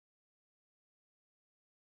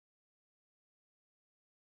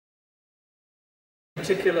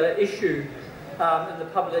particular issue in the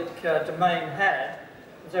public domain had.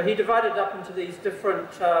 So he divided it up into these different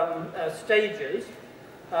stages.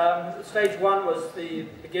 Stage one was the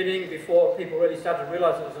beginning, before people really started to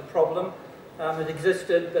realize it was a problem. It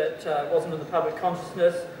existed, but wasn't in the public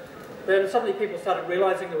consciousness. Then suddenly people started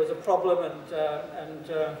realizing there was a problem and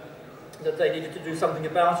that they needed to do something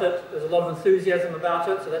about it. There's a lot of enthusiasm about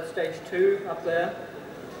it, so that's stage two up there.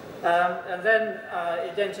 And then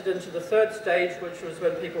it entered into the third stage, which was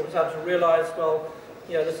when people started to realize, well,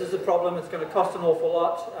 you know, this is a problem, it's going to cost an awful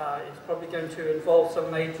lot, it's probably going to involve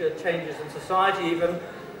some major changes in society even,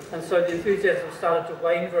 and so the enthusiasm started to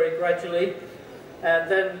wane very gradually,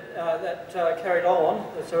 and then that carried on.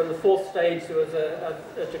 So in the fourth stage there was a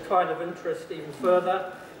decline of interest even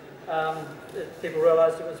further. People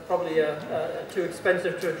realized it was probably too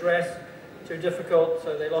expensive to address, too difficult,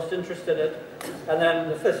 so they lost interest in it. And then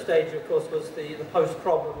the fifth stage, of course, was the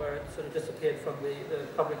post-problem, where it sort of disappeared from the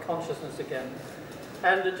public consciousness again.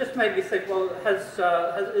 And it just made me think, well, is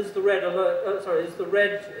the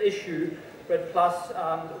REDD issue, REDD plus,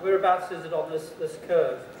 whereabouts is it on this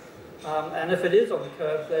curve? And if it is on the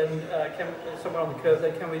curve, then somewhere on the curve,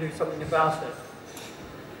 then can we do something about it?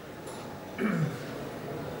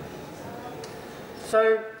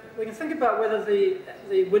 So we can think about whether the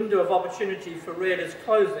window of opportunity for REDD is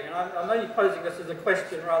closing. And I'm only posing this as a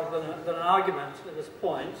question rather than an argument at this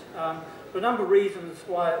point. For a number of reasons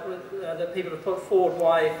why that people have put forward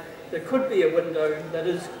why there could be a window that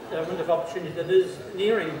is a window of opportunity that is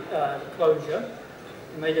nearing closure.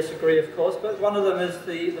 You may disagree, of course, but one of them is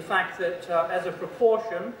the fact that as a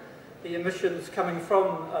proportion, the emissions coming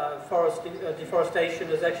from forest deforestation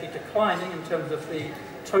is actually declining in terms of the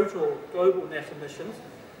total global net emissions.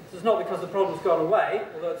 This is not because the problem's gone away,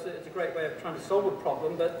 although it's a great way of trying to solve a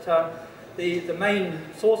problem, but the main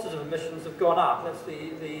sources of emissions have gone up. That's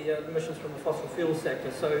the emissions from the fossil fuel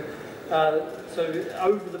sector. So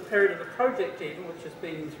over the period of the project even, which has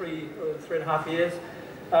been 3.5 years,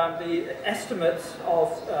 the estimates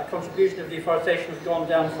of contribution of deforestation have gone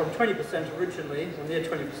down from 20% originally, or near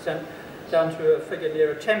 20%, down to a figure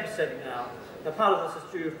near 10% now. Now, part of this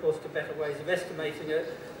is due, of course, to better ways of estimating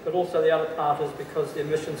it, but also the other part is because the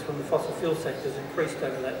emissions from the fossil fuel sector has increased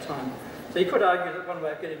over that time. So you could argue that one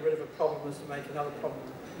way of getting rid of a problem is to make another problem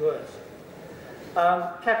worse.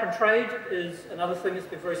 Cap and trade is another thing that's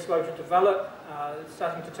been very slow to develop. It's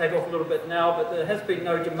starting to take off a little bit now, but there has been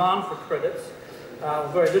no demand for credits.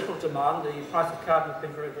 Very little demand. The price of carbon has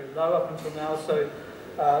been very, very low up until now, so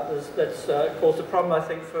that's caused a problem, I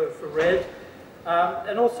think, for REDD.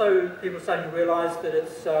 And also, people are starting to realise that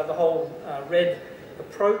it's the whole REDD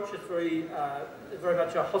approach is very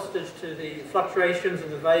much a hostage to the fluctuations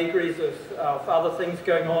and the vagaries of other things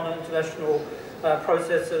going on in international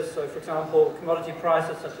processes. So, for example, commodity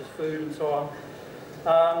prices such as food and so on.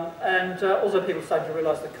 And also people starting to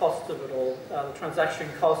realise the costs of it all, the transaction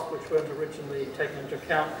costs, which weren't originally taken into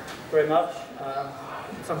account very much.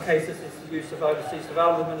 In some cases it's the use of overseas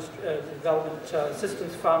development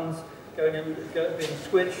assistance funds being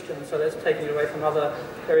switched, and so that's taking it away from other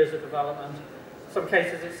areas of development. In some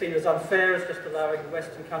cases it's seen as unfair, as just allowing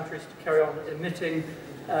Western countries to carry on emitting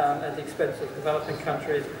at the expense of developing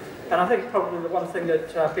countries. And I think probably the one thing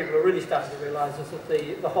that people are really starting to realise is that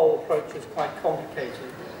the whole approach is quite complicated.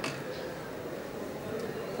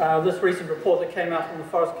 This recent report that came out from the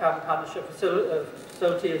Forest Carbon Partnership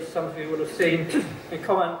Facility, as some of you would have seen,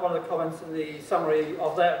 one of the comments in the summary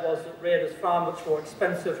of that was that REDD is far much more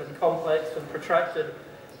expensive and complex and protracted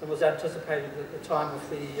than was anticipated at the time of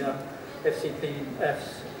the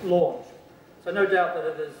FCPF's launch. So no doubt that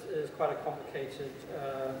it is quite a complicated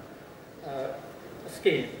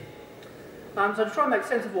scheme. So to try and make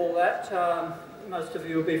sense of all that, most of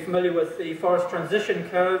you will be familiar with the forest transition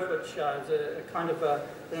curve, which is a kind of an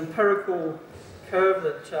empirical curve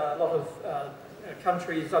that a lot of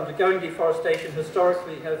countries undergoing deforestation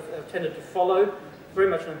historically have tended to follow. Very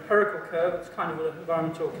much an empirical curve. It's kind of an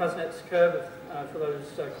environmental Kuznets curve for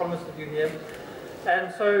those economists of you here.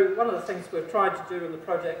 And so one of the things we've tried to do in the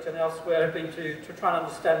project and elsewhere have been to try and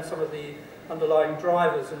understand some of the underlying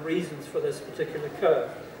drivers and reasons for this particular curve.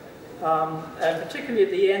 And particularly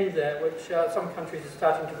at the end there, which some countries are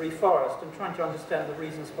starting to reforest, and trying to understand the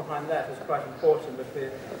reasons behind that is quite important if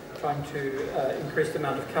we're trying to increase the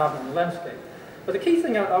amount of carbon in the landscape. But the key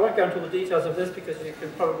thing, I won't go into all the details of this because you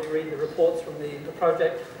can probably read the reports from the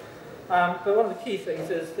project, but one of the key things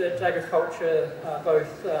is that agriculture, both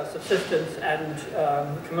subsistence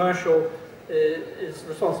and commercial, is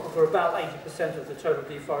responsible for about 80% of the total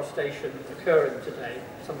deforestation occurring today,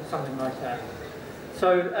 something like that.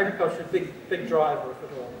 So agriculture is a big driver of it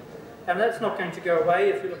all. And that's not going to go away.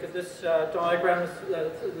 If you look at this diagram,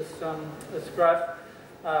 this graph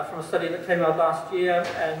from a study that came out last year,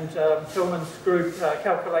 and Hillman's group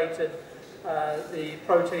calculated the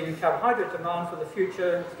protein and carbohydrate demand for the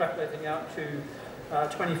future, extrapolating out to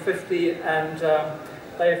 2050, and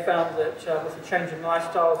they found that with the change in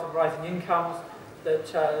lifestyles and rising incomes, that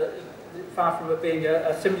far from it being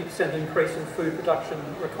a 70% increase in food production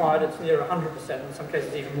required, it's near 100%, in some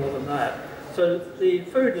cases even more than that. So the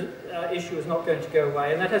food issue is not going to go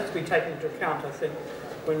away, and that has to be taken into account, I think,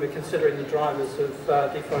 when we're considering the drivers of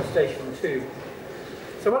deforestation too.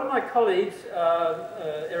 So one of my colleagues,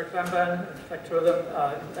 Eric Lambert, in fact two of them,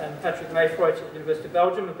 and Patrick Mayfroyd at the University of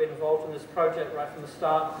Belgium have been involved in this project right from the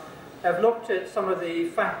start, have looked at some of the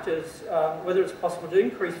factors, whether it's possible to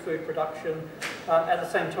increase food production at the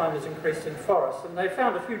same time as increasing forests. And they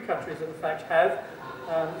found a few countries that in fact have.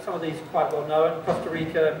 Some of these are quite well known: Costa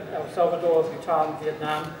Rica, El Salvador, Bhutan,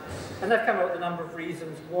 Vietnam. And they've come up with a number of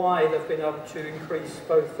reasons why they've been able to increase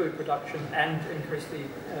both food production and increase the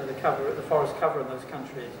forest cover in those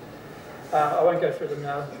countries. I won't go through them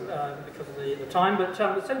now because of the time, but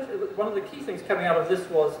essentially one of the key things coming out of this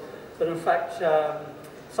was that in fact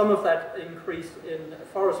some of that increase in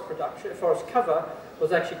forest production, forest cover,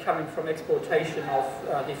 was actually coming from exportation of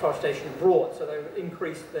deforestation abroad. So they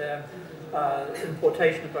increased their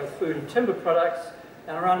importation of both food and timber products,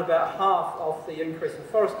 and around about half of the increase in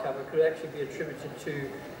forest cover could actually be attributed to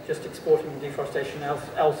just exporting deforestation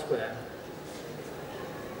elsewhere.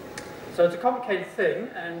 So it's a complicated thing,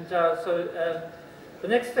 and the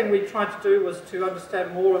next thing we tried to do was to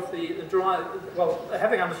understand more of the drive. Well,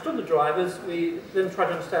 having understood the drivers, we then tried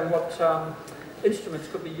to understand what instruments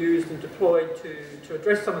could be used and deployed to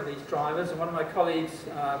address some of these drivers. And one of my colleagues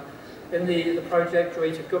in the project,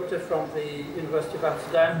 Joita Gupta from the University of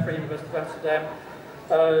Amsterdam, Free University of Amsterdam,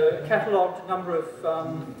 catalogued a number of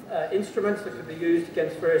instruments that could be used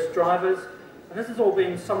against various drivers. And this has all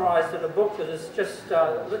been summarized in a book that is just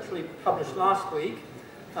literally published last week.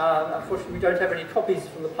 Unfortunately, we don't have any copies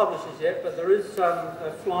from the publishers yet, but there is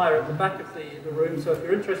a flyer at the back of the room, so if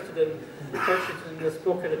you're interested in purchasing this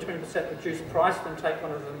book at a 20% reduced price, then take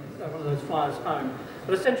one of those flyers home.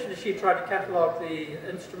 But essentially, she tried to catalogue the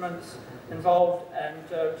instruments involved and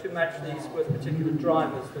to match these with particular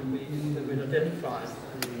drivers that we'd identified.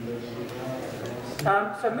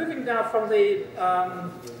 So moving now from the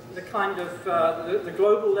kind of the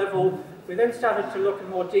global level, we then started to look in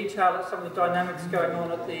more detail at some of the dynamics going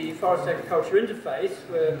on at the forest-agriculture interface,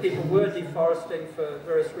 where people were deforesting for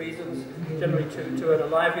various reasons, generally to earn a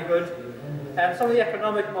livelihood. And some of the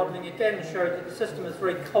economic modelling again showed that the system is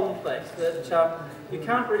very complex, that you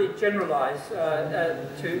can't really generalise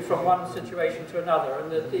from one situation to another,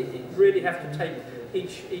 and that you really have to take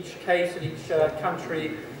each case and each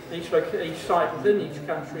country, each site within each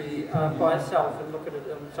country by itself and look at it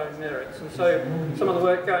on its own merits. And so some of the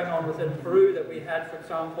work going on within Peru that we had, for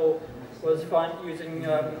example, was using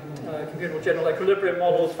computable general equilibrium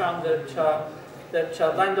models, found that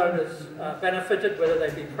landowners benefited, whether they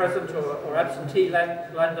be present or absentee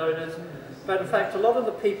landowners. But in fact, a lot of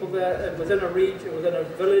the people there within a region, within a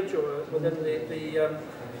village, or within the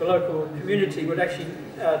local community would actually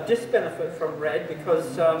disbenefit from REDD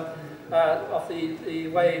because of the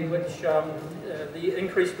way in which the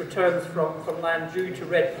increased returns from land due to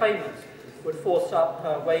REDD payments would force up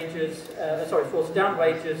force down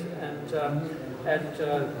wages and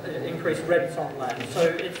increase rents on land. So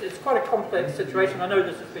it's quite a complex situation. I know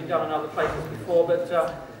this has been done in other places before, but there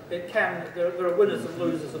are winners and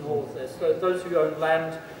losers in all of this. So those who own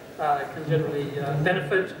land can generally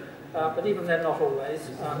benefit, but even then not always,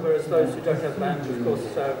 whereas those who don't have land, of course,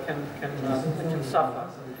 can suffer.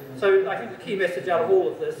 So I think the key message out of all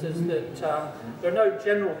of this is that there are no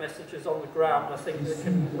general messages on the ground, I think, that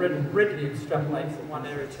can readily extrapolate from one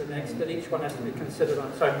area to the next, that each one has to be considered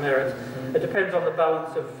on its own merits. It depends on the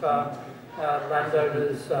balance of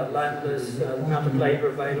landowners, landless, the amount of labour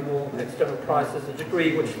available, external prices, the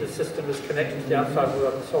degree which the system is connected to the outside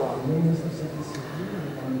world, and so on.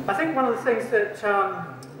 I think one of the things that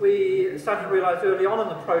we started to realise early on in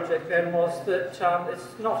the project then was that it's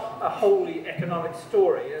not a wholly economic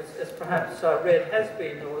story, as perhaps REDD has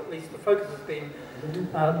been, or at least the focus has been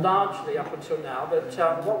largely up until now. But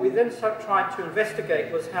what we then tried to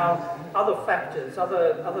investigate was how other factors,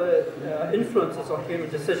 other influences on human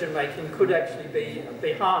decision making could actually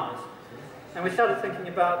be harnessed. And we started thinking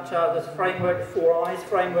about this framework, 4 Eyes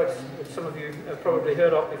framework, which some of you have probably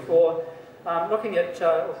heard of before. looking at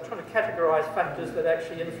or trying to categorize factors that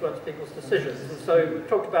actually influence people's decisions. And so we've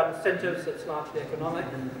talked about incentives, it's largely economic,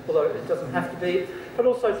 although it doesn't have to be, but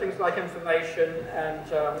also things like information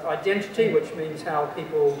and identity, which means how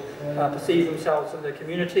people perceive themselves in their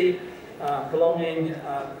community, belonging,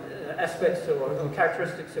 aspects or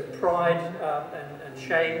characteristics of pride and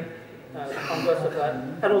shame, the converse of that,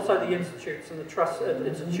 and also the institutes and the trust,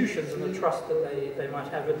 institutions and the trust that they might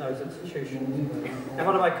have in those institutions. And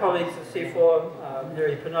one of my colleagues at C4,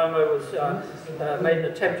 Harry Panomo, was made an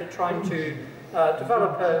attempt at trying to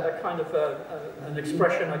develop a kind of an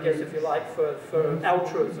expression, I guess, if you like, for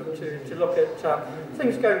altruism, to look at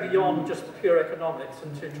things going beyond just the pure economics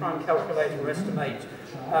and to try and calculate or estimate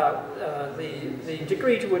the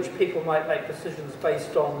degree to which people might make decisions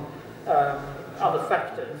based on other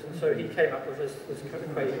factors, and so he came up with this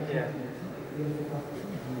equation here.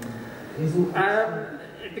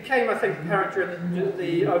 It became, I think, apparent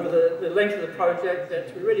during over the length of the project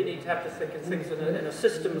that we really need to have to think of things in a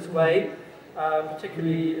systems way,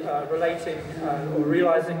 particularly relating or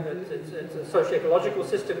realizing that it's a socio-ecological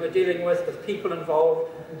system we're dealing with people involved,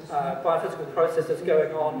 biophysical processes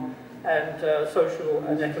going on, and social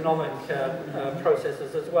and economic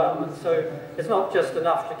processes as well. And so it's not just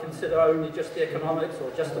enough to consider only just the economics or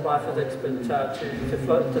just the biophysics,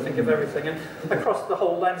 but to think of everything, and across the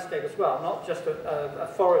whole landscape as well, not just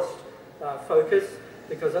a forest focus,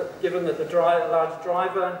 because given that the large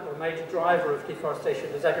driver or major driver of deforestation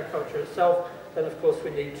is agriculture itself, then of course we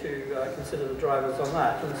need to consider the drivers on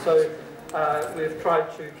that. And so we've tried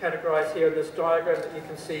to categorize here in this diagram that you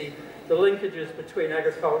can see the linkages between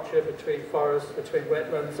agriculture, between forests, between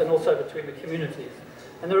wetlands, and also between the communities.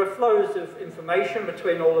 And there are flows of information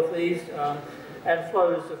between all of these, and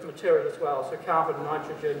flows of material as well, so carbon,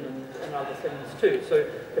 nitrogen, and other things too. So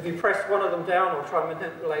if you press one of them down or try and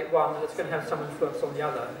manipulate one, then it's going to have some influence on the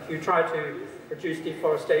other. If you try to reduce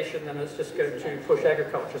deforestation, then it's just going to push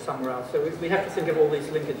agriculture somewhere else. So we have to think of all these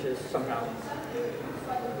linkages somehow.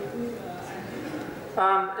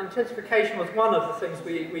 Intensification was one of the things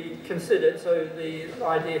we considered. So the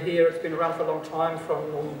idea here, it's been around for a long time, from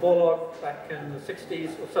Norman Borlaug back in the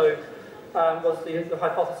 60s or so, was the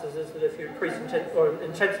hypothesis is that if you increase or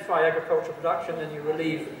intensify agricultural production, then you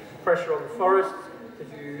relieve pressure on the forests,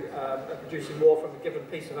 because you are producing more from a given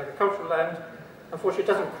piece of agricultural land. Unfortunately, it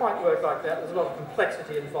doesn't quite work like that. There's a lot of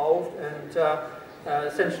complexity involved, and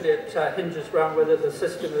essentially it hinges around whether the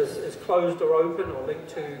system is closed or open or linked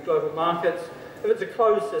to global markets. If it's a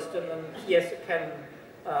closed system, then yes, it can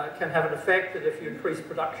have an effect that if you increase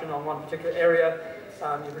production on one particular area,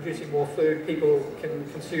 you're producing more food, people can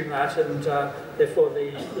consume that, and therefore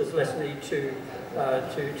there's less need to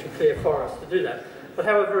clear forests to do that. But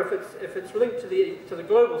however, if it's linked to the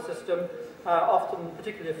global system, often,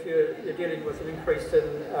 particularly if you're dealing with an increase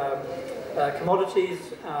in commodities,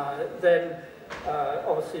 then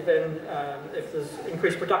obviously if there's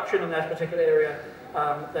increased production in that particular area,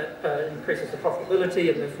 that increases the profitability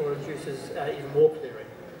and therefore induces even more clearing.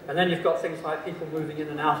 And then you've got things like people moving in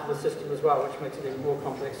and out of the system as well, which makes it even more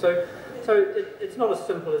complex. So it's not as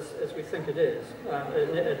simple as we think it is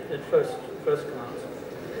at first glance.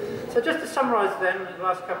 So just to summarise then, in the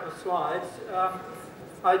last couple of slides,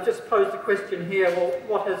 I just posed the question here, well,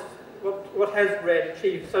 what has REDD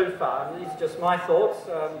achieved so far? And these are just my thoughts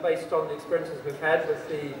based on the experiences we've had with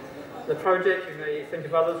the project. You may think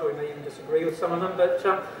of others, or you may even disagree with some of them, but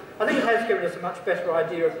I think it has given us a much better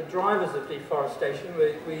idea of the drivers of deforestation.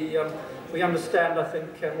 We understand, I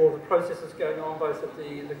think, more of the processes going on both at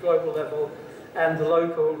the global level and the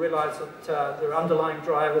local, realise that there are underlying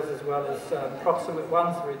drivers as well as proximate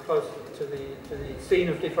ones, very close to the scene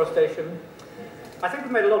of deforestation. I think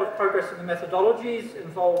we've made a lot of progress in the methodologies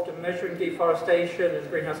involved in measuring deforestation and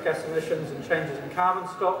greenhouse gas emissions and changes in carbon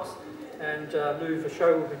stocks, and Lou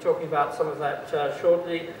Vachot will be talking about some of that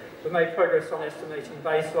shortly. We've made progress on estimating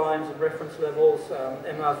baselines and reference levels,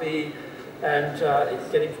 MRV, and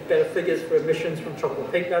getting better figures for emissions from tropical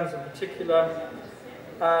peatlands in particular.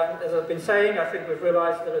 As I've been saying, I think we've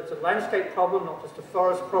realised that it's a landscape problem, not just a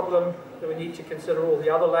forest problem, that we need to consider all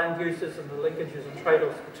the other land uses and the linkages and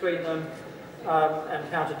trade-offs between them, and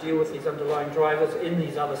how to deal with these underlying drivers in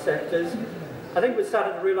these other sectors. I think we've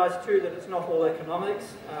started to realise too that it's not all economics.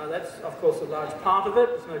 That's of course a large part of it,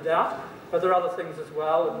 there's no doubt, but there are other things as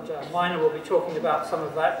well, and Minor will be talking about some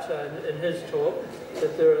of that in his talk,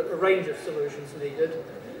 that there are a range of solutions needed.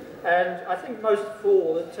 And I think most of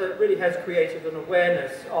all, it really has created an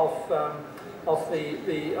awareness of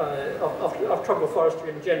tropical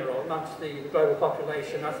forestry in general amongst the global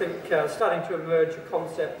population. I think starting to emerge a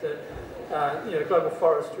concept that global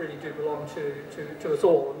forests really do belong to us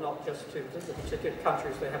all, and not just to the particular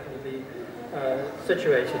countries they happen to be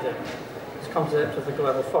situated in. This concept of the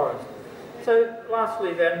global forest. So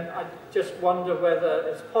lastly then, I just wonder whether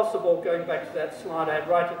it's possible, going back to that slide I had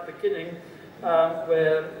right at the beginning,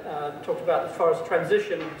 where I talked about the forest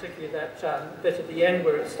transition, particularly that bit at the end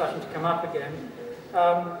where it's starting to come up again.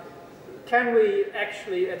 Can we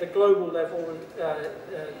actually, at the global level,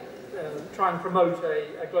 try and promote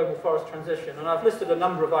a global forest transition? And I've listed a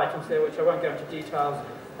number of items there, which I won't go into details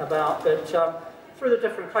about, but through the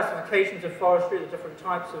different classifications of forestry, the different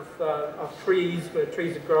types of trees, where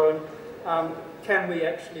trees are growing, can we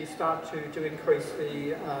actually start to increase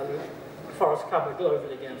the forest cover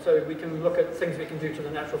globally again? So we can look at things we can do to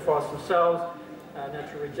the natural forests themselves,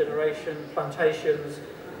 natural regeneration, plantations,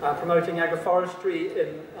 promoting agroforestry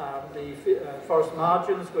in the forest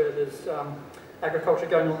margins where there's agriculture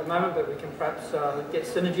going on at the moment, but we can perhaps get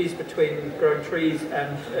synergies between growing trees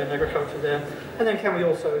and agriculture there. And then can we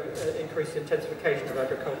also increase the intensification of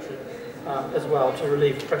agriculture as well to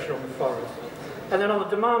relieve the pressure on the forest? And then on the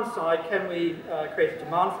demand side, can we create a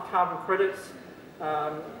demand for carbon credits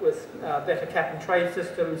with better cap and trade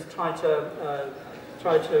systems, tighter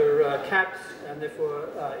caps, and therefore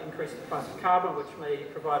increase the price of carbon, which may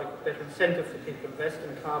provide a better incentive for people to invest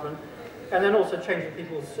in carbon. And then also changing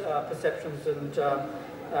people's perceptions and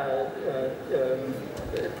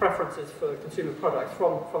preferences for consumer products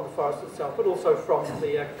from the forest itself, but also from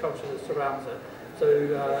the agriculture that surrounds it.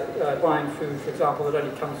 So buying food, for example, that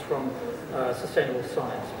only comes from sustainable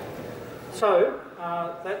sites. So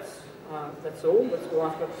that's all. That's all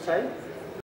I've got to say.